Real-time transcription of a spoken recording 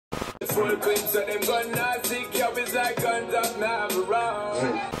Full clip, so them gun not sick, yo, it's like guns up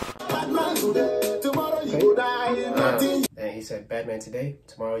Navarone. Batman today, tomorrow you go die. And he said, Batman today,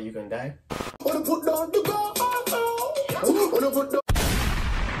 tomorrow you gonna die. Wanna put down the gun, wanna put down.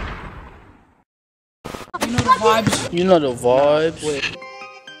 You know the vibes. You know the vibes. Wait.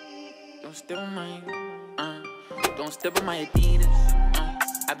 Don't step on my, don't step on my Adidas.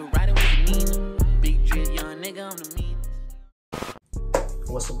 I've been riding with Nina. Big drip, young nigga, I'm the meanest.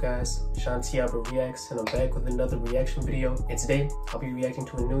 What's up guys, Sean Tiaba Reacts, and I'm back with another reaction video. And today, I'll be reacting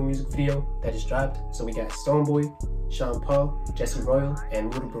to a new music video that just dropped. So we got Stonebwoy, Sean Paul, Jesse Royal,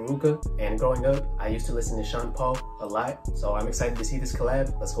 and Mutabaruka. And growing up, I used to listen to Sean Paul a lot, so I'm excited to see this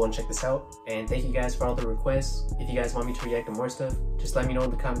collab. Let's go and check this out. And thank you guys for all the requests. If you guys want me to react to more stuff, just let me know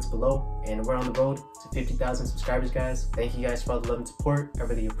in the comments below. And we're on the road to 50,000 subscribers, guys. Thank you guys for all the love and support. I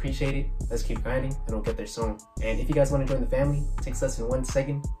really appreciate it. Let's keep grinding, and we'll get there soon. And if you guys want to join the family, it takes less than 1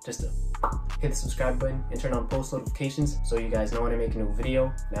 second just to hit the subscribe button and turn on post notifications so you guys know when I make a new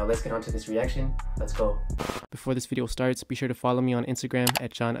video. Now let's get on to this reaction. Let's go. Before this video starts, be sure to follow me on Instagram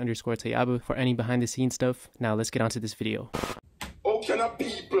at John_Tayaba for any behind the scenes stuff. Now let's get on to this video. How can a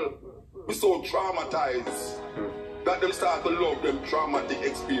people be so traumatized that them start to love them traumatic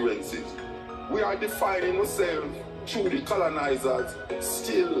experiences? We are defining ourselves through the colonizers.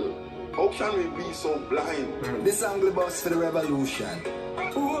 Still, how can we be so blind? This angle boss for the revolution.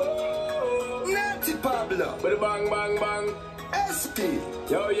 Whoa, Natty Pablo. But bang bang bang. SP.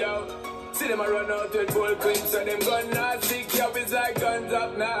 Yo yo. See them a run out with full clips and them gun not sick. Yo, it's like guns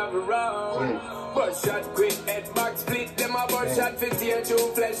up Navarone. But shot quick, head back split. Them a but shot 50 and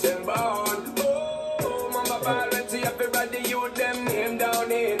through flesh and bone. Oh, mama parents, everybody you them name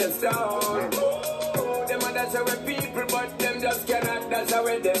down in the stone. Oh, them a dash away people, but them just cannot dash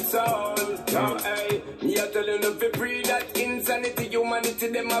away them soul. Now, hey, me a tell you no fi free that insanity, humanity,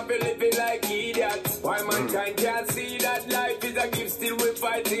 them a be living like idiots. Why mankind can't see that life is a gift, still we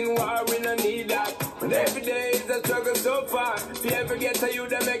fighting war, we no need that. And every day is a struggle so far. If you ever get to you,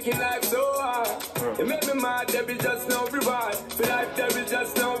 they're making life so hard. You make me mad, there is just no reward. For life, there is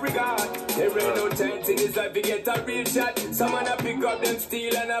just no regard. There ain't no chance in this life, you get a real shot. Someone a pick up them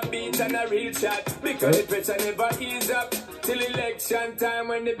steel and a beat and a real shot. Because the pressure never ease up. Till election time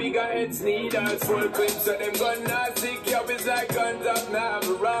when the bigger heads need us. Full clips so them gun not sick. Yo, it's like guns up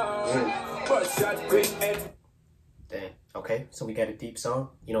Navarone. But shot quick head. Dang. Okay, so we got a deep song.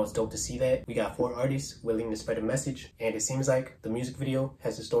 You know, it's dope to see that. We got 4 artists willing to spread a message. And it seems like the music video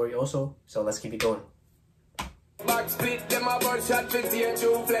has a story also. So let's keep it going. Back split them about shot 50 and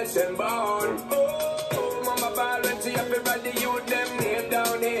through flesh and bone. Oh, mama parents, everybody you them name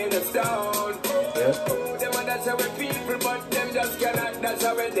down in the stone. Oh, them a dash away people, but them just cannot dash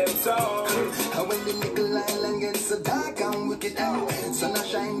away them soul. And when the nickel island gets so dark and wicked out, sun a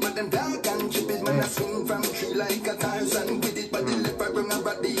shine but them dark and chippies. Man I swing from tree like a Tarzan with it, but the leopard bring a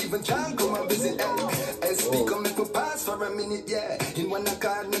body even child come and visit. SB come make we pass for a minute, yeah. In one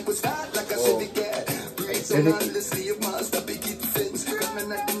card make we start like a civic, yeah. Breaks on all the slave master pick it things.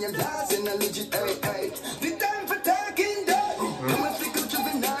 Coming up in your lies and a legit, hey, hey. The time for talking dead. Come and flick a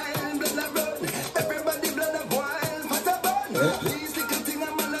juvenile, blood a run. Everybody blood a boil, what a bun. These little thing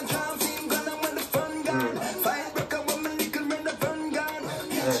I'm on a drown, team gun, I'm on the fun gun. Fire broke a woman, little red a fun gun.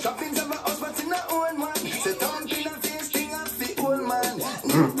 Strappings of a house, but in a own one. Say don't be a face thing of the old man.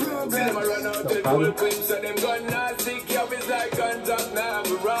 New program. Them a run out with full clips so them gun not sick. Yo, it's like guns up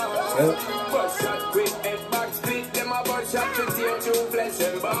Navarone. But shot quick, head back split. Them a but shot 50 and through flesh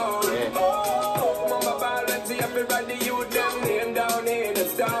and bone. Oh, mama parents, everybody you them name down in the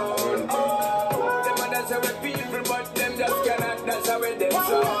stone. Oh, them a dash away people, but them just cannot dash away them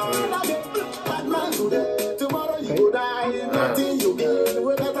soul. Batman today, tomorrow you go die. Nothing you gain,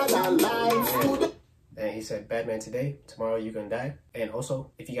 we better than life. And he said, Batman today, tomorrow you're gonna die. And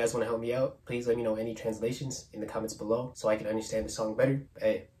also, if you guys want to help me out, please let me know any translations in the comments below so I can understand the song better.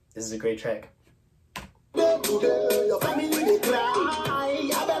 Hey, this is a great track. Today, your family they cry.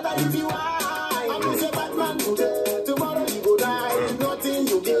 I better if you are. I'm gonna say Batman today, tomorrow you go die. Nothing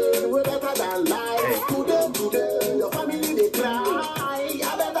you gain, we better than life. Today, your family they cry.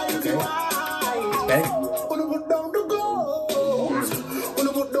 I better if you are. Wanna put down the ghost,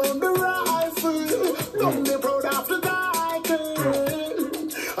 wanna put down the rifle. Don't be proud of the title.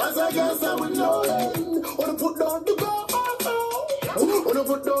 As I guess I will know it. Wanna put down the ghost, wanna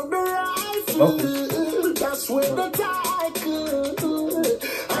put down the rifle. That's where the title.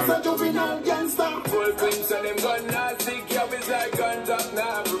 As a juvenile gangster. Full clips and them gun not sick. Yo, it's like guns up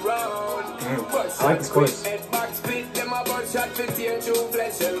Navarone. I like this chorus. Head back split. Them a but shot 50 and through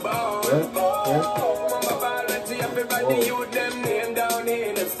flesh and bone. Oh, mama parents, everybody you them name down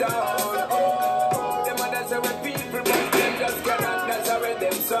in the stone. Them others say we're people, but them just cannot. That's how we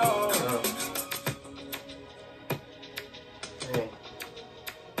them sound.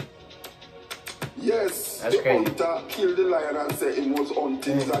 Yes, that's the crazy. hunter killed the lion and said he was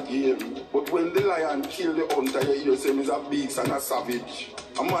hunting his game. But when the lion killed the hunter, you hear him is a beast and a savage.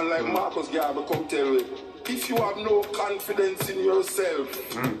 A man like Marcus Garvey come tell you, if you have no confidence in yourself,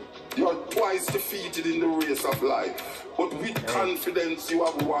 you're twice defeated in the race of life. But with confidence, you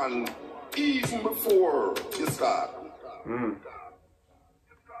have won, even before you start. Man,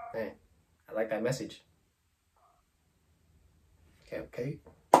 I like that message. Okay.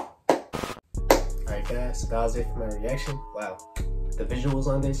 Alright guys, so that was it for my reaction. Wow. The visuals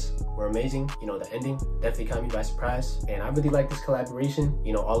on this were amazing. You know, the ending definitely caught me by surprise. And I really like this collaboration.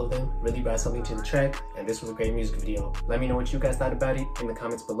 You know, all of them really brought something to the track. And this was a great music video. Let me know what you guys thought about it in the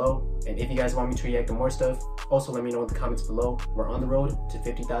comments below. And if you guys want me to react to more stuff, also let me know in the comments below. We're on the road to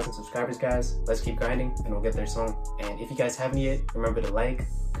 50,000 subscribers, guys. Let's keep grinding and we'll get there soon. And if you guys haven't yet, remember to like,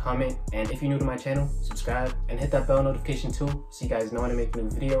 comment, and if you're new to my channel, subscribe and hit that bell notification too so you guys know when I make a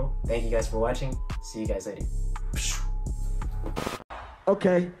new video. Thank you guys for watching. See you guys later.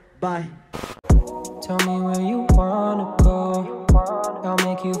 Okay, bye. Tell me where you wanna go. I'll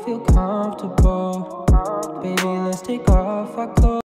make you feel comfortable. Baby, let's take off our clothes.